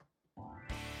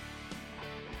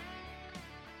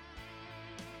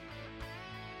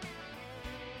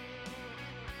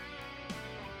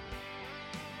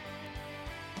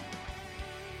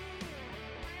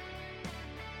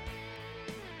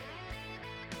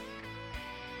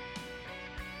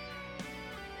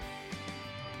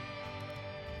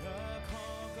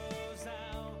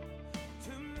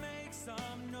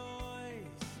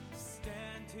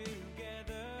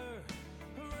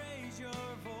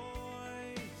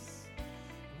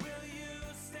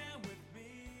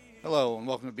Hello and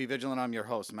welcome to Be Vigilant. I'm your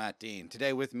host, Matt Dean.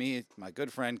 Today with me, my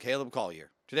good friend Caleb Collier.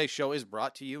 Today's show is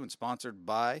brought to you and sponsored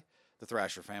by the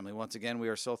Thrasher family. Once again, we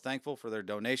are so thankful for their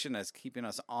donation as keeping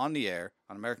us on the air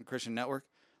on American Christian Network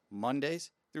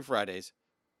Mondays through Fridays,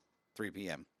 3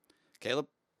 p.m. Caleb,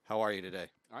 how are you today?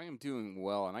 I am doing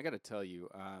well, and I got to tell you,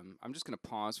 I'm just going to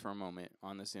pause for a moment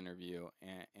on this interview,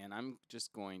 and I'm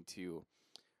just going to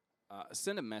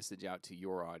send a message out to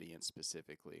your audience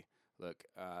specifically. Look,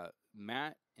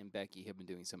 Matt and Becky have been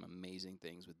doing some amazing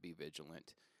things with Be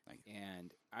Vigilant,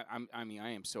 and I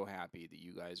am so happy that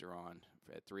you guys are on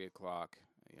at 3 o'clock,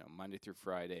 Monday through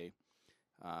Friday.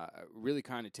 Really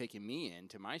kind of taking me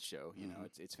into my show.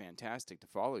 It's fantastic to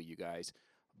follow you guys.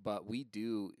 But we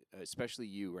do, especially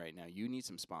you right now, you need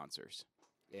some sponsors.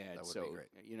 And That would so, be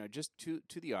great. Just to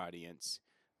the audience,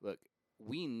 look,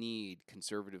 we need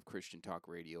conservative Christian talk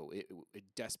radio it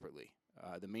desperately.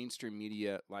 The mainstream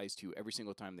media lies to you every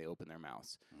single time they open their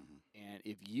mouths. Mm-hmm. And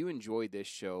if you enjoy this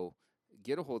show,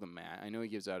 get a hold of Matt. I know he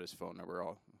gives out his phone number.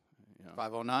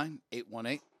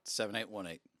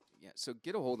 509-818-7818. Yeah, so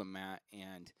get a hold of Matt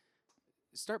and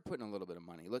start putting a little bit of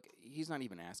money. Look, he's not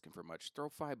even asking for much. Throw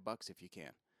 $5 if you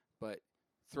can. But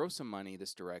throw some money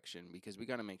this direction because we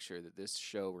got to make sure that this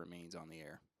show remains on the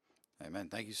air. Amen.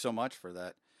 Thank you so much for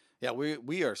that. Yeah,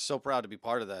 we are so proud to be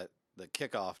part of that, the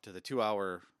kickoff to the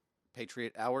 2-hour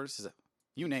Patriot Hours. Is it?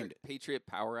 You named it. Patriot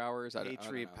Power Hours.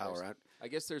 Patriot Power Hour. I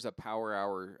guess there's a Power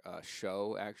Hour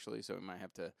show, actually, so we might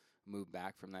have to move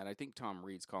back from that. I think Tom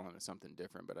Reed's calling it something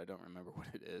different, but I don't remember what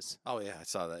it is. Oh, yeah, I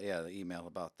saw that. Yeah, the email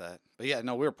about that. But, yeah,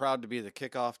 no, we're proud to be the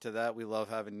kickoff to that. We love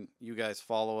having you guys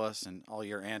follow us and all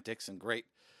your antics and great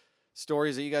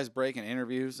stories that you guys break in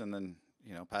interviews. And then,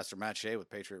 Pastor Matt Shea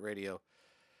with Patriot Radio.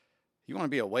 You want to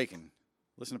be awakened,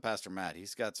 listen to Pastor Matt.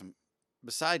 He's got some,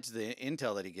 besides the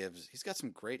intel that he gives, he's got some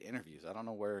great interviews. I don't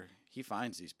know where he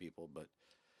finds these people, but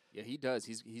yeah, he does.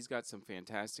 He's got some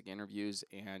fantastic interviews,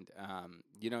 and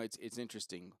it's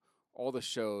interesting. All the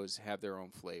shows have their own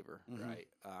flavor, right?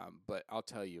 But I'll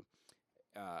tell you,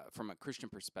 from a Christian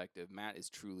perspective, Matt is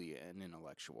truly an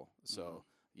intellectual. So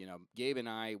Gabe and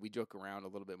I, we joke around a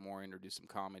little bit more, introduce some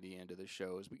comedy into the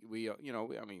shows. We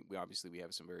obviously we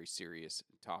have some very serious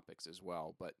topics as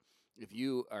well. But if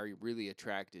you are really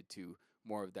attracted to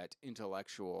more of that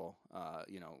intellectual,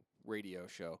 radio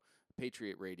show,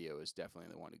 Patriot Radio is definitely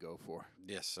the one to go for.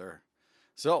 Yes, sir.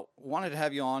 So, wanted to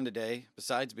have you on today,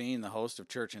 besides being the host of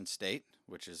Church and State,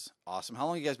 which is awesome. How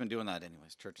long have you guys been doing that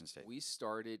anyways, Church and State? We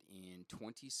started in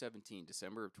 2017,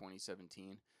 December of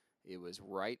 2017. It was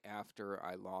right after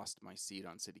I lost my seat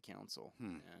on city council.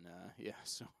 And,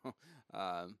 so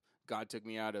God took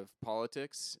me out of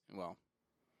politics, out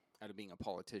of being a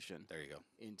politician. There you go.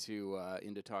 Into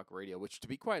talk radio, which, to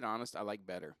be quite honest, I like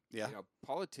better. Yeah.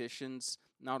 Politicians,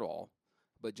 not all,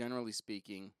 but generally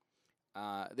speaking,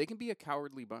 they can be a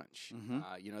cowardly bunch.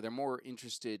 They're more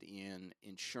interested in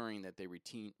ensuring that they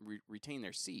retain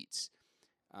their seats.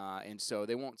 And so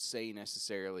they won't say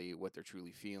necessarily what they're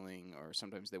truly feeling, or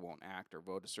sometimes they won't act or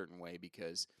vote a certain way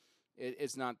because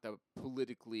it's not the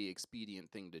politically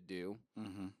expedient thing to do.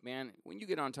 Man, when you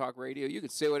get on talk radio, you can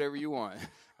say whatever you want.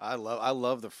 I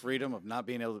love the freedom of not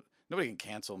being able to, nobody can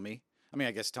cancel me. I mean,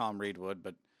 I guess Tom Reed would,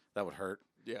 but that would hurt.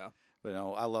 Yeah. But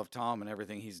I love Tom and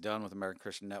everything he's done with American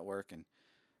Christian Network. And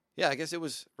yeah, I guess it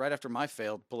was right after my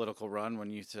failed political run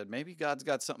when you said, maybe God's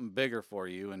got something bigger for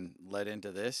you, and led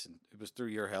into this. And it was through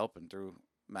your help and through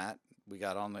Matt we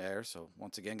got on the air. So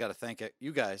once again, got to thank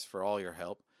you guys for all your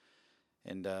help.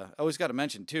 And I always got to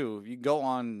mention, too, if you go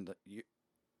on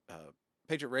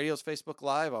Patriot Radio's Facebook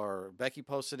Live, or Becky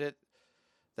posted it,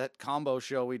 that combo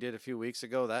show we did a few weeks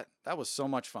ago, that was so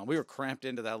much fun. We were cramped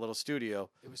into that little studio.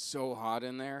 It was so hot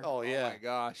in there. Oh, yeah. Oh, my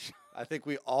gosh. I think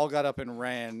we all got up and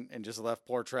ran and just left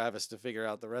poor Travis to figure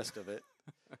out the rest of it.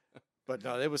 But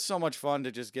no, it was so much fun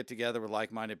to just get together with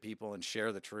like-minded people and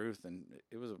share the truth. And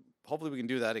hopefully we can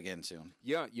do that again soon.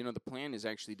 Yeah, the plan is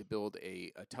actually to build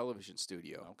a television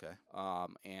studio. Okay.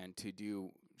 And to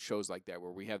do shows like that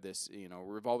where we have this,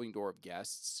 revolving door of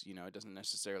guests. It doesn't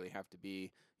necessarily have to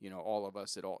be, all of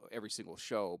us at every single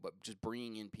show, but just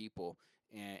bringing in people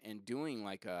and doing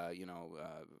like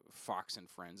Fox and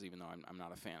Friends, even though I'm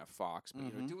not a fan of Fox,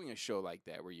 but doing a show like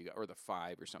that where or the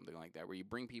Five or something like that, where you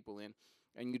bring people in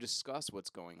and you discuss what's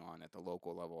going on at the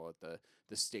local level, at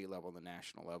the state level, the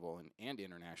national level, and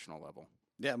international level.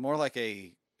 Yeah, more like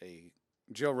a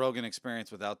Joe Rogan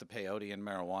experience without the peyote and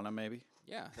marijuana, maybe.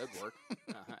 Yeah, that'd work.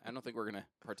 I don't think we're gonna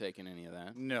partake in any of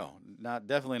that. No,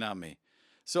 definitely not me.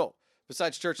 So,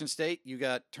 besides Church and State, you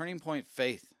got Turning Point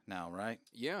Faith now, right?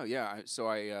 Yeah. So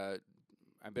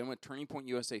I've been with Turning Point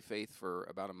USA Faith for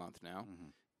about a month now,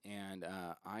 and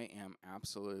I am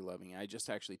absolutely loving it. I just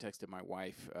actually texted my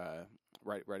wife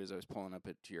right as I was pulling up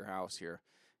to your house here,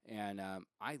 and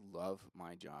I love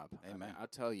my job. Amen. I mean, I'll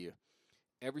tell you,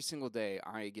 every single day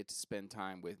I get to spend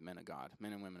time with men of God,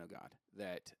 men and women of God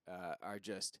that are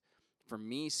just, for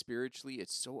me spiritually,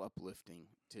 it's so uplifting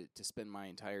to spend my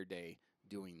entire day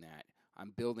doing that.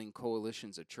 I'm building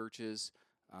coalitions of churches,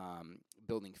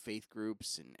 building faith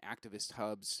groups and activist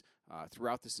hubs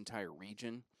throughout this entire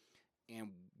region.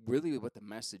 And really what the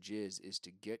message is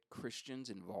to get Christians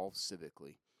involved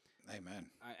civically. Amen.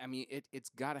 I mean, it's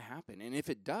got to happen. And if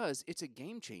it does, it's a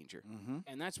game changer. Mm-hmm.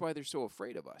 And that's why they're so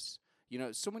afraid of us. You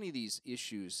know, so many of these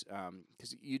issues,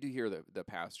 because you do hear the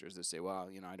pastors that say, well,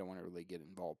 you know, I don't want to really get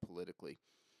involved politically.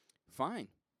 Fine.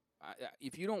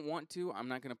 If you don't want to, I'm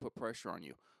not going to put pressure on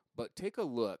you. But take a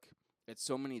look at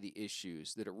so many of the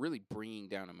issues that are really bringing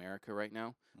down America right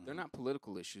now. Mm-hmm. They're not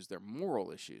political issues. They're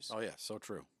moral issues. Oh, yeah, so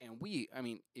true. And I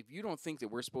mean, if you don't think that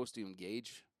we're supposed to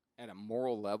engage at a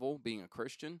moral level, being a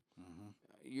Christian,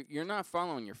 you're not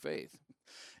following your faith.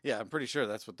 Yeah, I'm pretty sure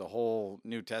that's what the whole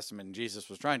New Testament and Jesus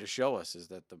was trying to show us, is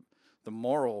that the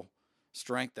moral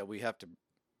strength that we have to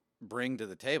bring to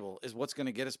the table is what's going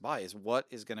to get us by, is what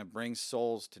is going to bring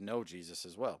souls to know Jesus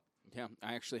as well. Yeah,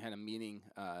 I actually had a meeting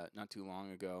not too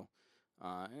long ago,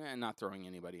 and not throwing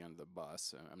anybody under the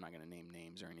bus. I'm not going to name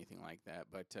names or anything like that,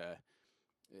 but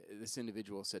this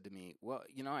individual said to me, well,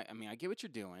 you know, I mean, I get what you're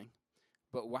doing,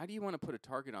 but why do you want to put a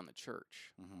target on the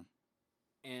church? Mm-hmm.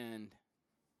 And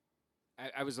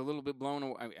I was a little bit blown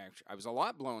away. I was a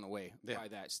lot blown away by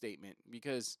that statement,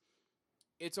 because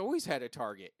it's always had a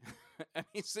target. I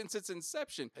mean, since its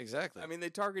inception. Exactly. I mean, they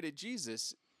targeted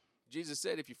Jesus. Jesus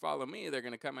said, if you follow me, they're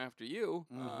going to come after you.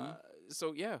 Mm-hmm.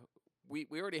 So, yeah, we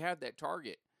already have that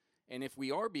target. And if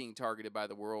we are being targeted by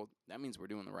the world, that means we're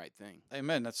doing the right thing.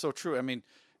 Amen. That's so true. I mean,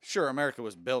 sure, America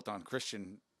was built on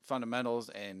Christian fundamentals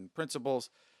and principles,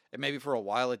 and maybe for a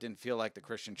while it didn't feel like the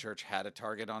Christian church had a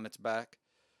target on its back.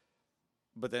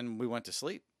 But then we went to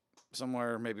sleep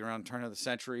somewhere maybe around the turn of the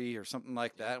century or something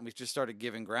like that, and we just started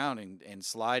giving ground and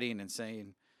sliding and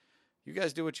saying, you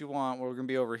guys do what you want. We're going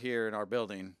to be over here in our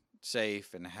building,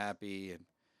 safe and happy. And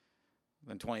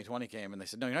then 2020 came, and they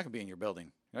said, no, you're not going to be in your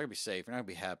building. You're not going to be safe. You're not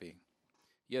going to be happy.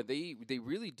 Yeah, they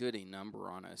really did a number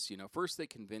on us. You know, first they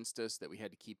convinced us that we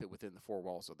had to keep it within the four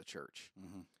walls of the church.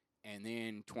 Mm-hmm. And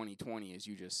then 2020, as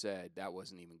you just said, that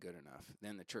wasn't even good enough.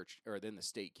 Then the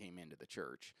state came into the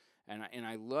church. And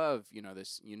I love, you know,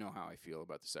 this, you know how I feel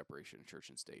about the separation of church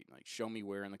and state. Like, show me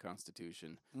where in the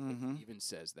Constitution Mm-hmm. it even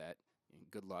says that.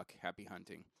 Good luck, happy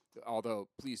hunting. Although,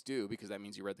 please do, because that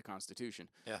means you read the Constitution.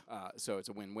 Yeah. So it's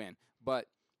a win-win. But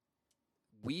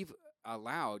we've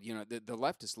allowed, you know, the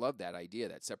leftists love that idea,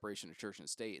 that separation of church and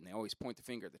state, and they always point the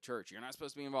finger at the church. You're not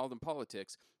supposed to be involved in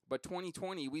politics. But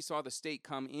 2020, we saw the state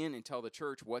come in and tell the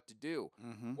church what to do.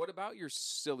 Mm-hmm. What about your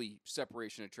silly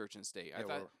separation of church and state?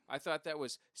 Yeah, I thought that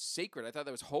was sacred. I thought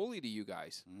that was holy to you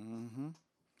guys. Mm-hmm.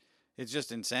 It's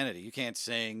just insanity. You can't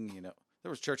sing, you know. There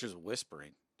was churches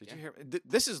whispering. Did you hear?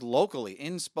 This is locally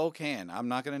in Spokane. I'm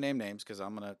not going to name names because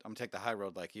I'm gonna take the high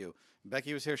road like you.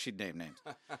 Becky was here; she'd name names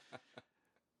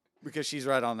because she's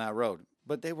right on that road.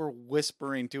 But they were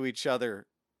whispering to each other.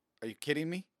 Are you kidding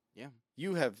me? Yeah.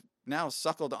 You have now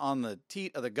suckled on the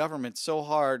teat of the government so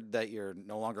hard that you're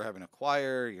no longer having a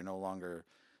choir. You're no longer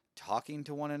talking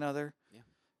to one another. Yeah.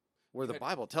 Where the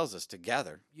Bible tells us to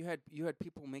gather. You had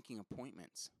people making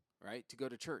appointments, right, to go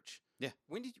to church. Yeah.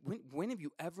 When have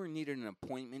you ever needed an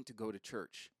appointment to go to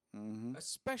church? Mm-hmm.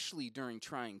 Especially during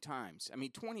trying times. I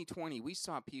mean, 2020, we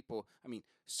saw people,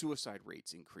 suicide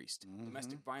rates increased, Mm-hmm.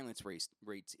 domestic violence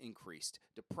rates increased,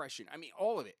 depression,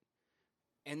 all of it.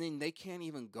 And then they can't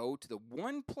even go to the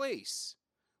one place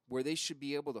where they should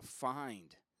be able to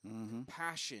find Mm-hmm.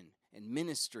 passion and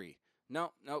ministry.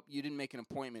 Nope, you didn't make an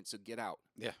appointment, so get out.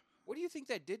 Yeah. What do you think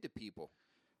that did to people?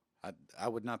 I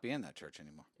would not be in that church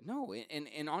anymore. No,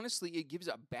 and honestly, it gives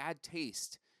a bad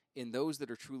taste in those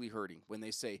that are truly hurting when they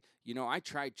say, you know, I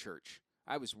tried church.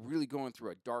 I was really going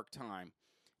through a dark time,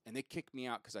 and they kicked me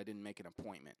out because I didn't make an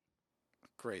appointment.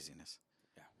 Craziness.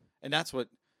 Yeah. And that's what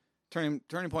Turning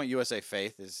Point USA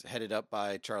Faith is headed up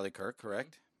by Charlie Kirk,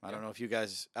 correct? Mm-hmm. I don't know if you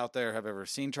guys out there have ever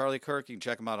seen Charlie Kirk. You can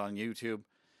check him out on YouTube.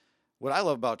 What I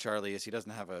love about Charlie is he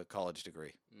doesn't have a college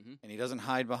degree. Mm-hmm. And he doesn't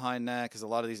hide behind that because a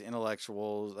lot of these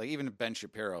intellectuals, like even Ben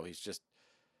Shapiro, he's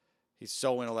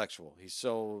so intellectual. He's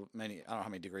so many, I don't know how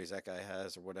many degrees that guy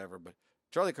has or whatever, but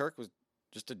Charlie Kirk was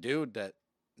just a dude that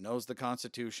knows the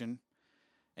Constitution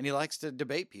and he likes to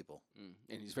debate people.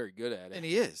 And he's very good at it. And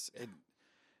he is.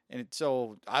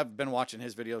 So I've been watching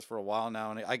his videos for a while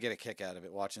now, and I get a kick out of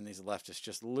it watching these leftists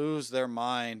just lose their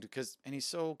mind and he's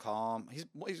so calm.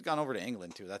 He's gone over to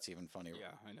England too. That's even funnier.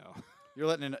 Yeah, I know.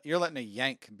 You're letting a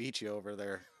Yank beat you over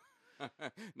there.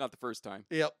 Not the first time.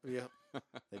 Yep.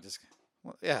 They just,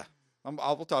 well, yeah.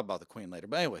 We'll talk about the Queen later.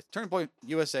 But anyway, Turning Point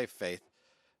USA Faith,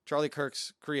 Charlie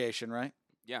Kirk's creation, right?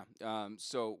 Yeah.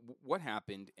 So what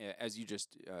happened, as you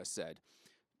just said,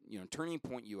 Turning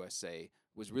Point USA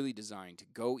was really designed to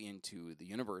go into the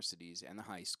universities and the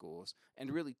high schools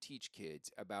and really teach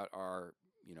kids about our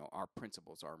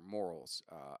principles, our morals,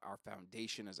 our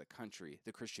foundation as a country,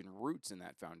 the Christian roots in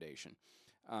that foundation,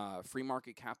 free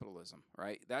market capitalism,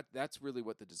 right? That's really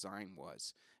what the design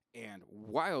was, and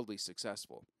wildly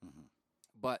successful. Mm-hmm.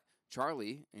 But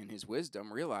Charlie, in his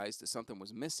wisdom, realized that something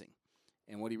was missing.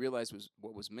 And what he realized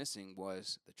was missing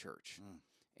was the church.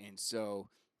 And so,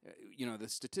 the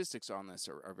statistics on this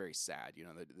are very sad.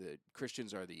 The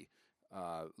Christians are the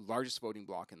largest voting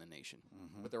bloc in the nation,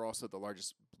 but they're also the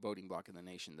largest voting bloc in the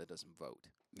nation that doesn't vote.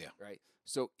 Yeah. Right?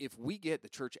 So if we get the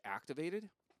church activated,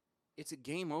 it's a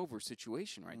game over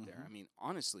situation right there. I mean,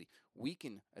 honestly, we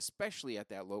can, especially at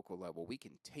that local level, we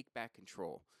can take back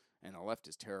control, and the left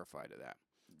is terrified of that.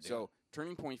 Yeah. So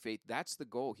Turning Point Faith, that's the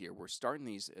goal here. We're starting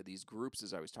these groups,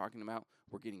 as I was talking about.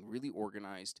 We're getting really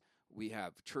organized. We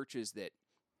have churches that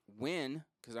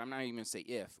because I'm not even going to say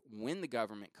if, when the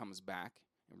government comes back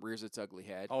and rears its ugly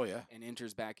head and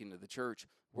enters back into the church,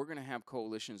 we're going to have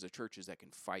coalitions of churches that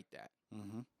can fight that.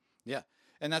 Yeah,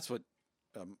 and that's what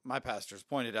my pastors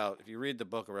pointed out. If you read the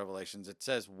book of Revelations, it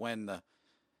says when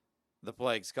the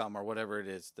plagues come or whatever it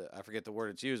is. I forget the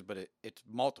word it's used, but it's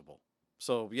multiple.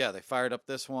 So, yeah, they fired up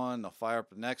this one. They'll fire up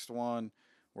the next one.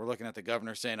 We're looking at the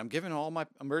governor saying, I'm giving all my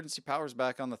emergency powers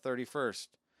back on the 31st.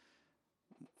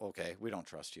 Okay, we don't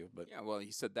trust you. But yeah, well,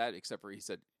 he said that except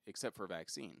for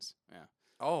vaccines. Yeah.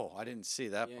 Oh, I didn't see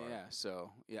that part. Yeah,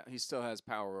 so, yeah, he still has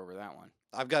power over that one.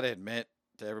 I've got to admit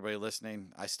to everybody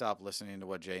listening, I stopped listening to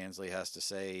what Jay Inslee has to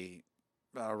say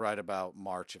right about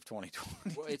March of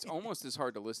 2020. Well, it's almost as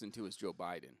hard to listen to as Joe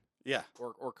Biden. Yeah.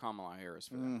 Or Kamala Harris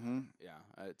for that.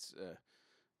 Yeah, it's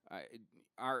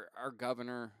our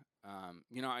governor.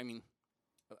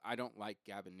 I don't like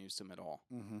Gavin Newsom at all,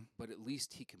 but at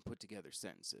least he can put together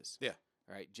sentences. Yeah.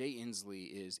 Right. Jay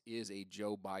Inslee is a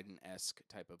Joe Biden-esque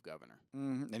type of governor.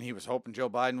 And he was hoping Joe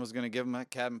Biden was going to give him that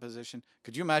cabinet position.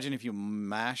 Could you imagine if you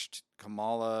mashed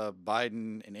Kamala,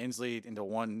 Biden, and Inslee into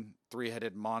one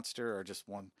three-headed monster, or just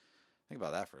one? Think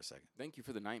about that for a second. Thank you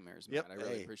for the nightmares, Matt. I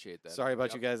really appreciate that. Sorry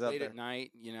about you guys out late there.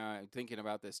 Late at night, thinking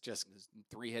about this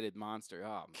three-headed monster.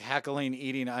 Oh, cackling,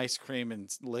 eating ice cream, and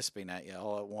lisping at you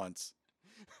all at once.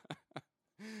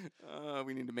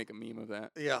 We need to make a meme of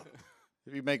that. Yeah.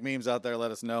 If you make memes out there,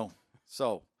 let us know.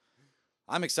 So,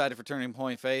 I'm excited for Turning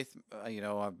Point Faith.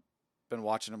 I've been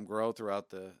watching them grow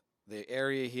throughout the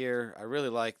area here. I really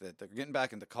like that they're getting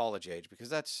back into college age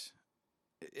because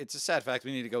it's a sad fact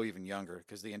we need to go even younger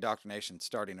because the indoctrination's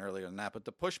starting earlier than that. But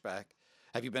the pushback,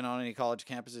 have you been on any college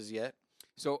campuses yet?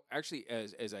 So actually,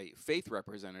 as a faith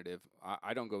representative,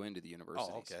 I don't go into the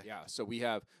universities. Oh, okay. Yeah. So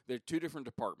there are two different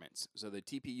departments. So the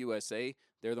TPUSA,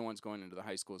 they're the ones going into the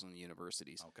high schools and the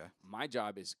universities. Okay. My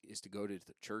job is to go to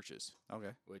the churches.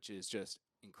 Okay. Which is just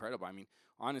incredible. I mean,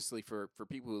 honestly, for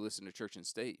people who listen to Church and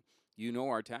State,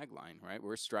 our tagline, right?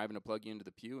 We're striving to plug you into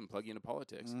the pew and plug you into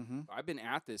politics. I've been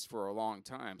at this for a long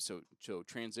time, so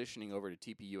transitioning over to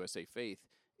TPUSA Faith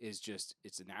is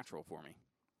it's a natural for me.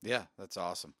 Yeah, that's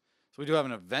awesome. So we do have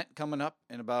an event coming up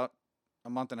in about a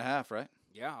month and a half, right?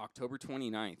 Yeah, October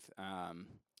 29th.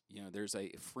 There's a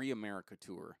Free America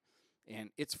tour, and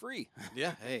it's free.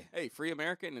 Yeah, hey. Hey, Free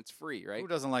America, and it's free, right? Who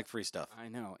doesn't like free stuff? I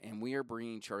know, and we are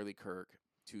bringing Charlie Kirk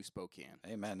to Spokane.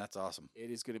 Hey, man, that's awesome.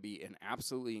 It is going to be an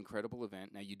absolutely incredible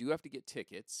event. Now, you do have to get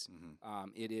tickets.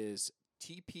 It is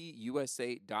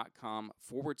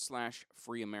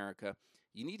tpusa.com/Free America.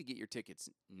 You need to get your tickets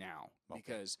now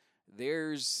because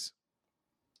there's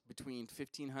between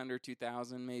 1,500,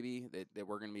 2,000 maybe that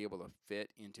we're going to be able to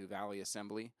fit into Valley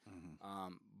Assembly.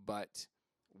 But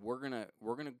we're gonna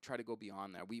try to go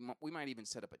beyond that. We might even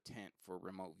set up a tent for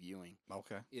remote viewing.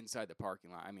 Okay. Inside the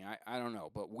parking lot. I mean, I don't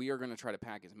know, but we are going to try to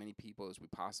pack as many people as we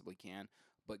possibly can.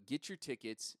 But get your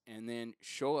tickets and then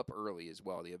show up early as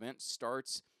well. The event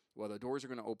starts. Well, the doors are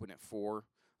going to open at 4.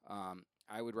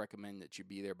 I would recommend that you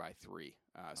be there by 3.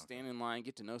 Stand in line,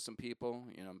 get to know some people.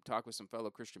 Talk with some fellow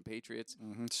Christian patriots.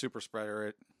 Super spreader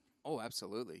it. Oh,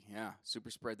 absolutely. Yeah. Super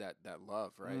spread that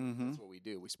love, right? That's what we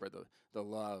do. We spread the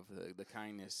love, the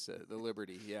kindness, the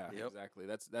liberty. Yeah, exactly.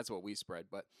 That's what we spread.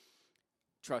 But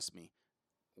trust me,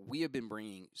 we have been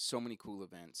bringing so many cool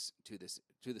events to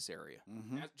this area,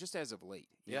 just as of late.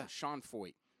 You know, Sean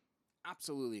Foyt,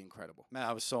 absolutely incredible. Man,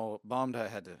 I was so bummed.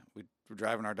 We were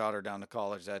driving our daughter down to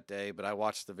college that day, but I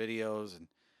watched the videos, and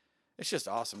it's just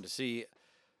awesome to see.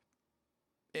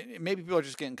 Maybe people are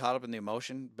just getting caught up in the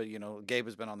emotion, but Gabe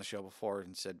has been on the show before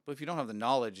and said, well, if you don't have the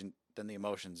knowledge, then the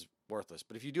emotion's worthless.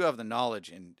 But if you do have the knowledge,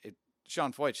 and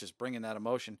Sean Foyt's just bringing that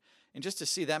emotion, and just to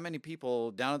see that many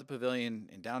people down at the pavilion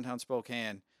in downtown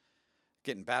Spokane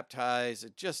getting baptized,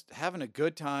 just having a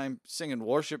good time, singing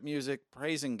worship music,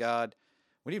 praising God.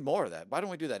 We need more of that. Why don't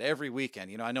we do that every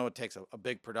weekend? I know it takes a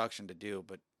big production to do,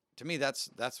 but to me, that's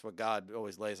what God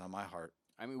always lays on my heart.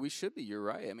 I mean, we should be. You're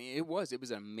right. I mean, it was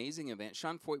an amazing event.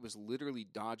 Sean Foyt was literally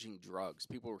dodging drugs.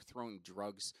 People were throwing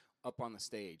drugs up on the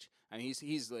stage. I mean,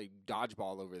 he's like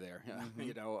dodgeball over there.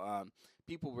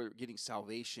 People were getting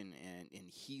salvation and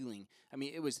healing. I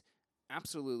mean, it was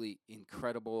absolutely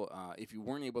incredible. If you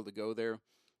weren't able to go there,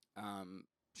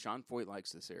 Sean Foyt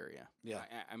likes this area. Yeah,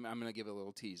 I'm going to give a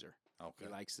little teaser. Okay,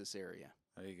 he likes this area.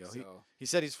 There you go. So, he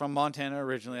said he's from Montana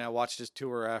originally. I watched his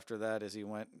tour after that as he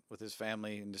went with his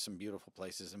family into some beautiful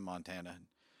places in Montana.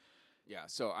 Yeah,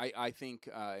 so I think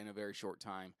in a very short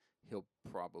time he'll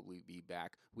probably be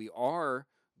back. We are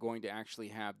going to actually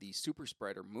have the Super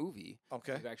Spreader movie.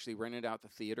 Okay. We've actually rented out the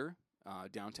theater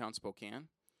downtown Spokane,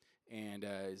 and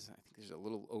I think there's a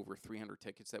little over 300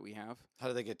 tickets that we have. How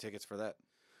do they get tickets for that?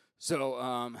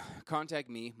 So contact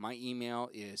me. My email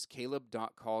is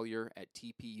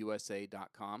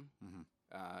caleb.collier@tpusa.com.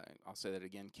 I'll say that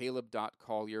again,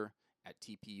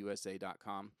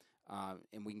 caleb.collier@tpusa.com,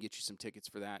 and we can get you some tickets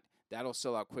for that. That'll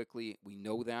sell out quickly. We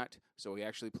know that, so we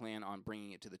actually plan on bringing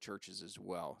it to the churches as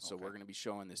well. So we're going to be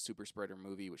showing this Super Spreader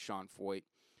movie with Sean Foyt.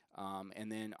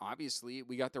 And then, obviously,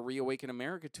 we got the Reawaken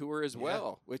America tour as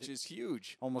well, which is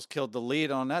huge. Almost killed the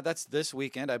lead on that. That's this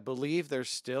weekend. I believe there's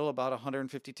still about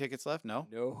 150 tickets left. No?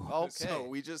 Okay. So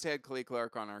we just had Clay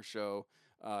Clark on our show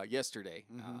yesterday,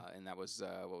 and that was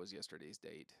what was yesterday's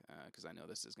date? Because I know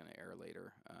this is going to air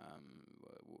later.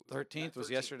 13th was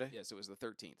yesterday? Yes, it was the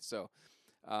 13th. So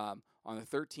on the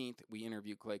 13th, we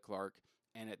interviewed Clay Clark,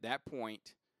 and at that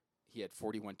point, he had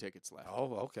 41 tickets left.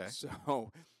 Oh, okay.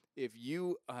 So if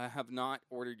you have not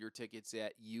ordered your tickets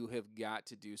yet, you have got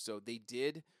to do so. They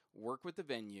did work with the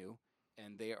venue,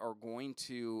 and they are going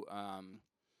to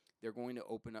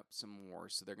open up some more.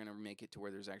 So they're going to make it to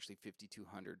where there's actually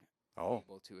 5,200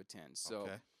 able to attend. So,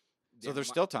 so there's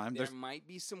still time. There might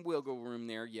be some wiggle room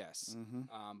there, yes.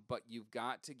 But you've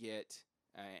got to get,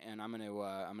 and I'm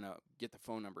gonna get the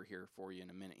phone number here for you in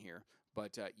a minute here.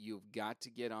 But you've got to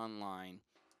get online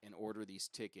and order these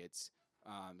tickets.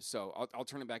 So I'll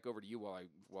turn it back over to you while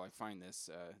I find this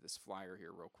flyer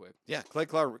here real quick. Yeah, Clay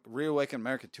Clark Reawaken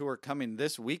America tour coming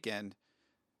this weekend.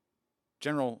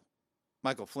 General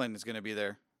Michael Flynn is going to be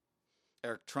there.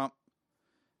 Eric Trump.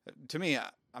 To me,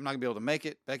 I'm not going to be able to make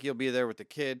it. Becky will be there with the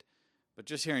kid. But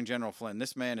just hearing General Flynn,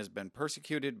 this man has been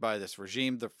persecuted by this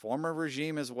regime, the former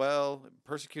regime as well,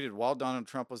 persecuted while Donald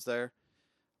Trump was there,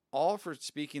 all for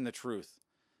speaking the truth.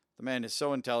 The man is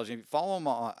so intelligent. If you follow him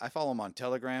I follow him on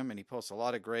Telegram, and he posts a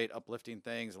lot of great uplifting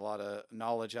things, a lot of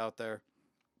knowledge out there.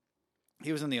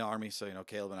 He was in the Army, so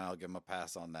Caleb and I will give him a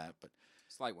pass on that. But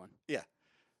slight one. Yeah.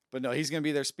 But no, he's going to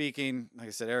be there speaking. Like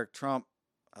I said, Eric Trump,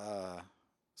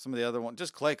 some of the other ones,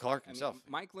 just Clay Clark himself.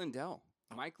 Mike Lindell.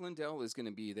 Mike Lindell is going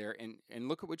to be there, and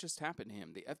look at what just happened to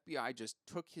him. The FBI just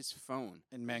took his phone.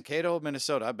 In Mankato,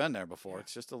 Minnesota. I've been there before. Yeah.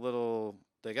 It's just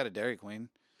they got a Dairy Queen.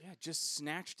 Yeah, just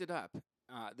snatched it up.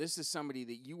 This is somebody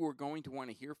that you were going to want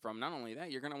to hear from. Not only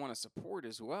that, you're going to want to support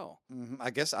as well.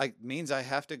 I guess means I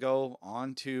have to go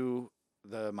on to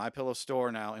the MyPillow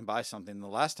store now and buy something. The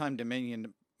last time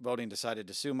Dominion Voting decided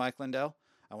to sue Mike Lindell,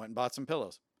 I went and bought some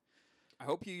pillows. I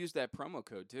hope you used that promo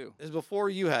code, too. This is before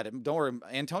you had it. Don't worry.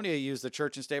 Antonia used the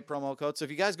Church and State promo code. So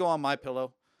if you guys go on MyPillow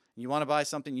and you want to buy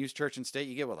something, use Church and State,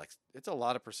 you get it's a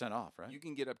lot of % off, right? You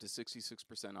can get up to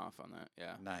 66% off on that.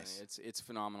 Yeah. Nice. I mean, it's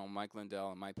phenomenal. Mike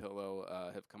Lindell and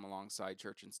MyPillow have come alongside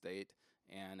Church and State.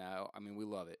 And, we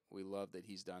love it. We love that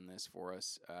he's done this for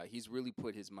us. He's really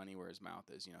put his money where his mouth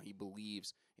is. He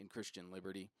believes in Christian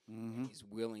liberty. And he's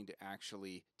willing to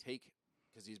actually take,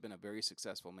 because he's been a very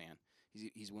successful man,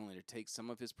 he's willing to take some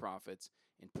of his profits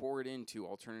and pour it into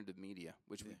alternative media,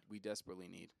 which we desperately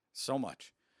need. So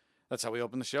much. That's how we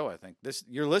open the show, I think.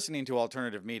 You're listening to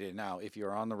alternative media now, if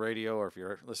you're on the radio or if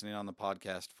you're listening on the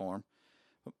podcast form.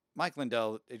 Mike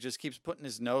Lindell, it just keeps putting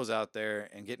his nose out there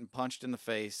and getting punched in the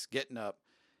face, getting up,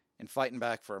 and fighting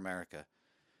back for America.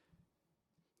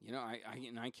 You know,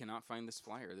 I cannot find this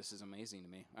flyer. This is amazing to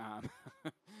me.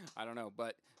 I don't know,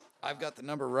 but I've got the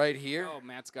number right here. oh,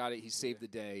 Matt's got it. He saved the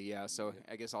day. Yeah, so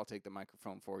I guess I'll take the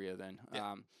microphone for you then.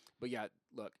 Yeah. But yeah,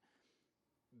 look,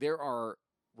 there are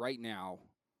right now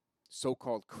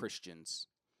so-called Christians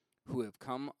who have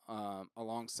come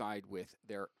alongside with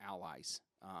their allies.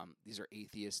 These are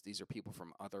atheists. These are people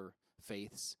from other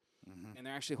faiths, and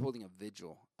they're actually holding a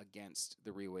vigil against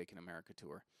the Reawaken America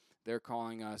tour. They're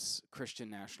calling us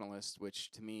Christian nationalists,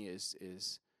 which to me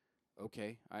is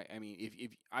okay. I mean,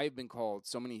 if I've been called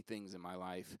so many things in my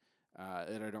life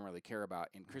that I don't really care about,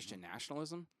 and Christian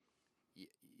nationalism,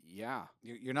 yeah,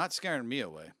 You're not scaring me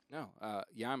away. no,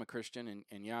 yeah, I'm a Christian,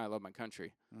 and yeah, I love my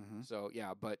country. Mm-hmm. So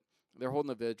yeah, but they're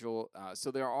holding a vigil.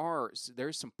 So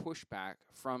there's some pushback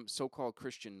from so-called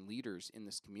Christian leaders in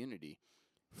this community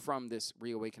from this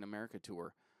Reawaken America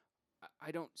tour.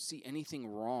 I don't see anything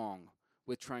wrong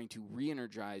with trying to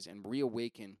re-energize and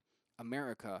reawaken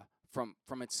America from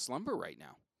its slumber right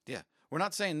now. Yeah. We're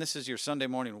not saying this is your Sunday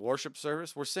morning worship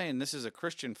service. We're saying this is a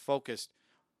Christian-focused,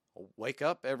 wake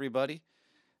up, everybody.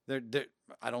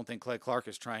 I don't think Clay Clark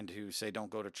is trying to say don't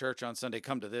go to church on Sunday,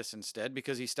 come to this instead,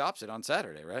 because he stops it on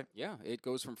Saturday, right? Yeah, it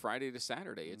goes from Friday to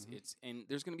Saturday. It's and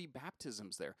there's going to be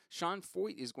baptisms there. Sean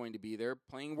Foyt is going to be there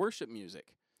playing worship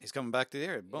music. He's coming back to the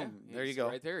area. Boom. Yeah, there you he's go.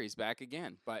 Right there. He's back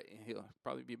again. But he'll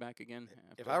probably be back again.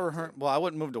 If I were her, well, I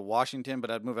wouldn't move to Washington,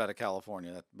 but I'd move out of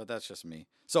California. But that's just me.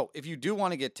 So if you do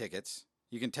want to get tickets,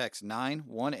 you can text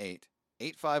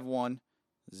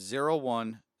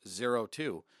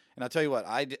 918-851-0102. And I'll tell you what,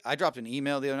 I dropped an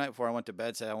email the other night before I went to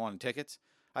bed, said I wanted tickets.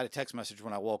 I had a text message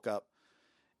when I woke up,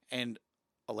 and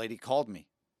a lady called me.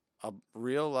 A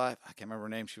real life, I can't remember her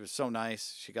name. She was so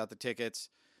nice. She got the tickets.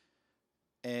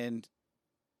 And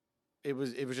it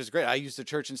was just great. I used the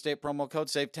Church and State promo code,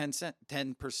 save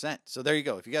 10%. So there you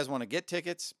go. If you guys want to get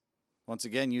tickets, once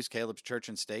again, use Caleb's Church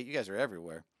and State. You guys are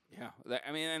everywhere. Yeah,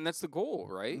 I mean, and that's the goal,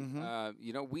 right? Mhm.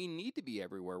 You know, we need to be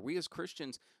everywhere. We as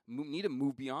Christians need to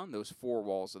move beyond those four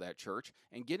walls of that church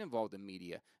and get involved in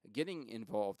media, getting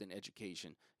involved in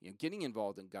education, getting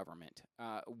involved in government.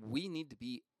 We need to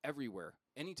be everywhere.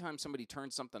 Anytime somebody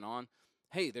turns something on,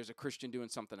 hey, there's a Christian doing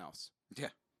something else.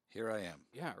 Yeah, here I am.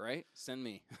 Yeah, right? Send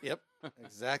me. Yep,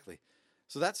 exactly.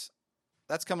 So that's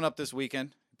coming up this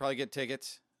weekend. You probably get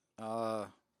tickets. Like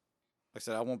I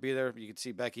said, I won't be there. You can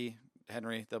see Becky,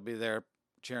 Henry. They'll be there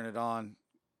cheering it on.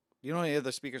 You know any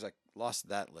other speakers? I lost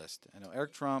that list. I know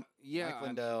Eric Trump, Mike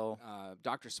Lindell.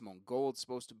 Dr. Simone Gold's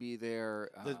supposed to be there.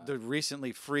 The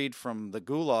recently freed from the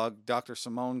gulag, Dr.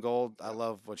 Simone Gold. I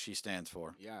love what she stands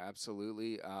for. Yeah,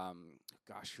 absolutely.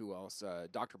 Gosh, who else?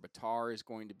 Dr. Batar is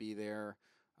going to be there.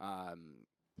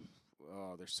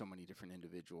 There's so many different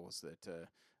individuals that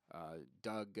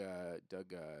Doug.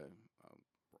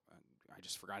 I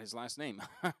just forgot his last name.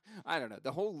 I don't know.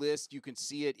 The whole list, you can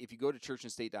see it if you go to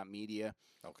churchandstate.media.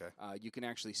 Okay. You can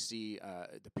actually see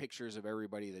the pictures of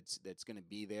everybody that's going to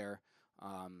be there.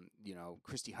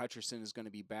 Christy Hutcherson is going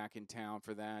to be back in town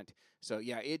for that. So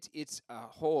yeah, it's a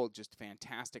whole just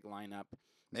fantastic lineup.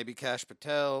 Maybe Kash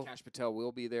Patel. Kash Patel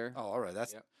will be there. Oh, all right.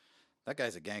 That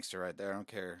guy's a gangster right there. I don't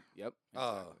care. Yep.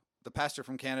 Exactly. The pastor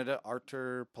from Canada,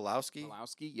 Artur Pawlowski.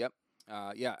 Yep.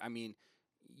 Yeah. I mean,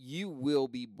 you will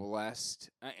be blessed.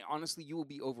 Honestly, you will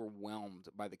be overwhelmed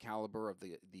by the caliber of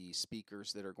the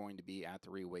speakers that are going to be at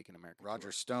the Reawaken America Roger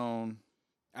tour. Stone.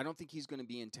 I don't think he's going to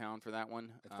be in town for that one.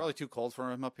 It's probably too cold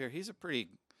for him up here. He's a pretty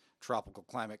tropical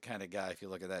climate kind of guy if you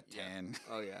look at that tan. Yeah.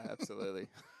 Oh, yeah, absolutely.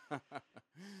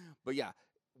 But, yeah,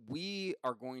 we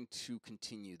are going to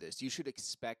continue this. You should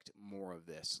expect more of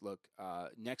this. Look,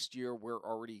 next year we're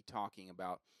already talking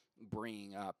about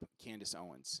bringing up Candace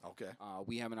Owens. Okay.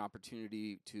 We have an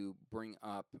opportunity to bring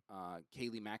up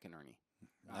Kaylee McInerney.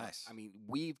 Nice. I mean,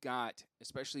 we've got,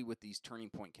 especially with these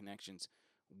Turning Point connections,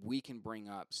 we can bring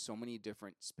up so many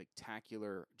different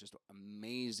spectacular, just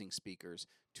amazing speakers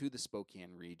to the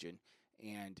Spokane region.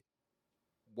 And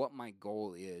what my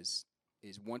goal is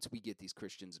once we get these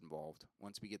Christians involved,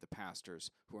 once we get the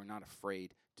pastors who are not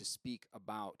afraid to speak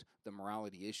about the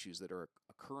morality issues that are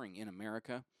occurring in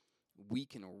America, we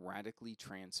can radically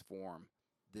transform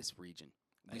this region.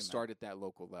 We start at that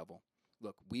local level.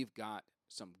 Look, we've got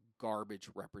some garbage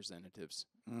representatives.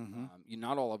 Mm-hmm.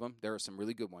 Not all of them. There are some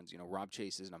really good ones. Rob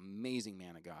Chase is an amazing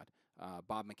man of God.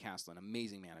 Bob McCaslin,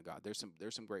 amazing man of God. There's some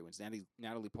great ones.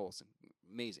 Natalie Polson,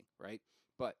 amazing, right?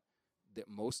 But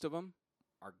most of them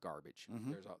are garbage.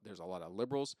 Mm-hmm. There's a lot of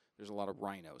liberals. There's a lot of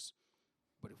rhinos.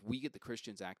 But if we get the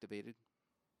Christians activated,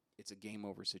 it's a game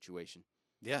over situation.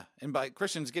 Yeah, and by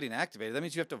Christians getting activated, that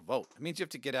means you have to vote. It means you have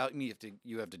to get out and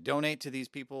you have to donate to these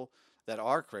people that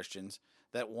are Christians.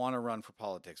 that want to run for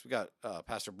politics. We got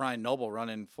Pastor Brian Noble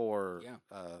running for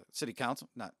city council,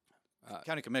 not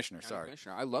county commissioner. County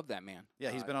commissioner. I love that man.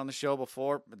 Yeah, he's been on the show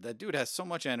before. But that dude has so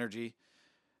much energy.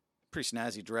 Pretty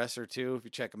snazzy dresser too. If you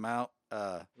check him out,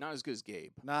 not as good as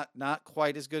Gabe. Not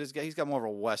quite as good as Gabe. He's got more of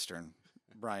a Western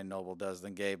Brian Noble does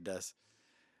than Gabe does.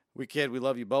 We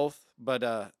love you both,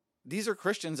 but these are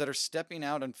Christians that are stepping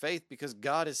out in faith because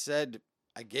God has said,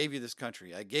 "I gave you this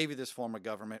country. I gave you this form of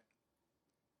government.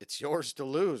 It's yours to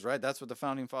lose," right? That's what the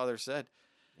founding fathers said.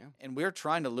 Yeah. And we're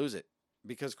trying to lose it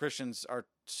because Christians are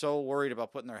so worried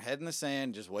about putting their head in the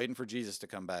sand, just waiting for Jesus to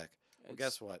come back. Well,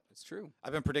 guess what? It's true.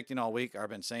 I've been predicting all week. I've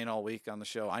been saying all week on the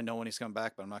show, I know when he's coming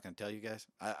back, but I'm not going to tell you guys.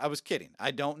 I was kidding. I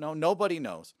don't know. Nobody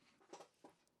knows.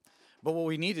 But what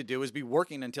we need to do is be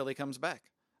working until he comes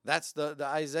back. That's the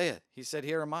Isaiah. He said,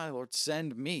 "Here am I, Lord,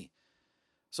 send me."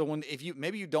 So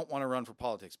maybe you don't want to run for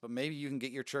politics, but maybe you can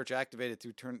get your church activated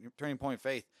through Turning Point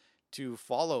Faith to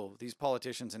follow these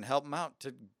politicians and help them out,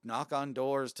 to knock on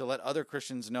doors, to let other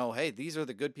Christians know, hey, these are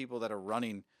the good people that are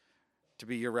running to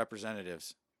be your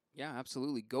representatives. Yeah,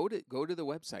 absolutely. Go to the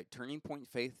website,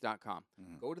 turningpointfaith.com.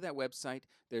 Mm-hmm. Go to that website.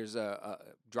 There's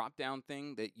a drop-down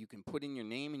thing that you can put in your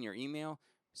name and your email.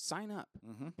 Sign up.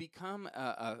 Mm-hmm. Become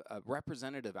a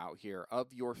representative out here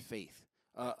of your faith.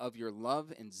 Of your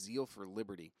love and zeal for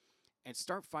liberty, and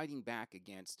start fighting back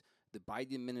against the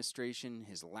Biden administration,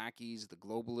 his lackeys, the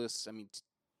globalists. I mean,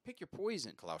 pick your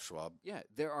poison. Klaus Schwab. Yeah,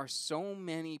 there are so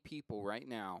many people right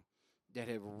now that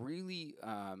have really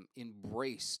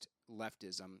embraced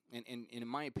leftism. And in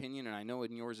my opinion, and I know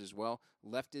in yours as well,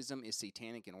 leftism is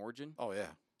satanic in origin. Oh,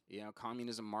 yeah. You know,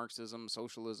 communism, Marxism,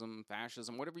 socialism,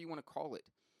 fascism, whatever you want to call it.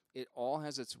 It all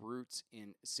has its roots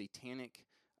in satanic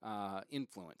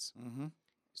influence. Mm-hmm.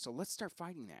 So let's start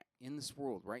fighting that in this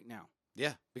world right now.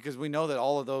 Yeah, because we know that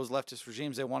all of those leftist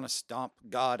regimes, they want to stomp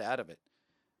God out of it.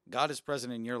 God is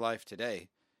present in your life today.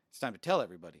 It's time to tell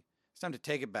everybody. It's time to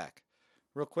take it back.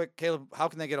 Real quick, Caleb, how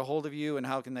can they get a hold of you and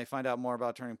how can they find out more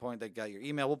about Turning Point? They got your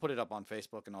email. We'll put it up on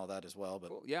Facebook and all that as well. But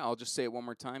cool. Yeah, I'll just say it one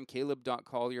more time,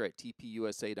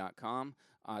 caleb.collier@tpusa.com.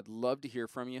 I'd love to hear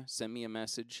from you. Send me a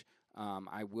message.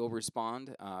 I will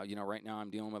respond. Right now I'm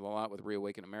dealing with a lot with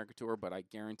Reawaken America Tour, but I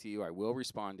guarantee you I will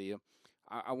respond to you.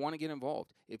 I want to get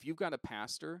involved. If you've got a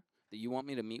pastor that you want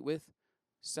me to meet with,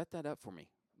 set that up for me.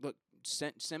 Look,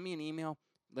 send me an email.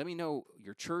 Let me know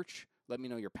your church. Let me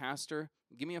know your pastor.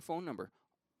 Give me a phone number.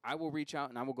 I will reach out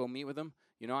and I will go meet with them.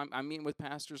 You know, I'm meeting with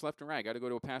pastors left and right. I got to go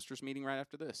to a pastor's meeting right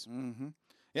after this. Mm-hmm.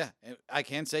 Yeah, I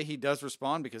can say he does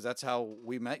respond because that's how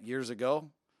we met years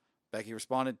ago. Becky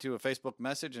responded to a Facebook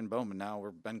message, and boom, and now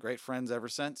we've been great friends ever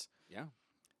since. Yeah.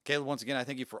 Caleb, once again, I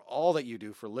thank you for all that you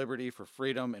do for liberty, for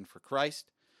freedom, and for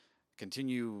Christ.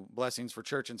 Continue blessings for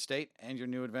church and state and your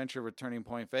new adventure with Turning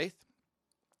Point Faith.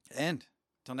 And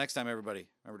until next time, everybody,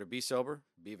 remember to be sober,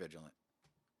 be vigilant.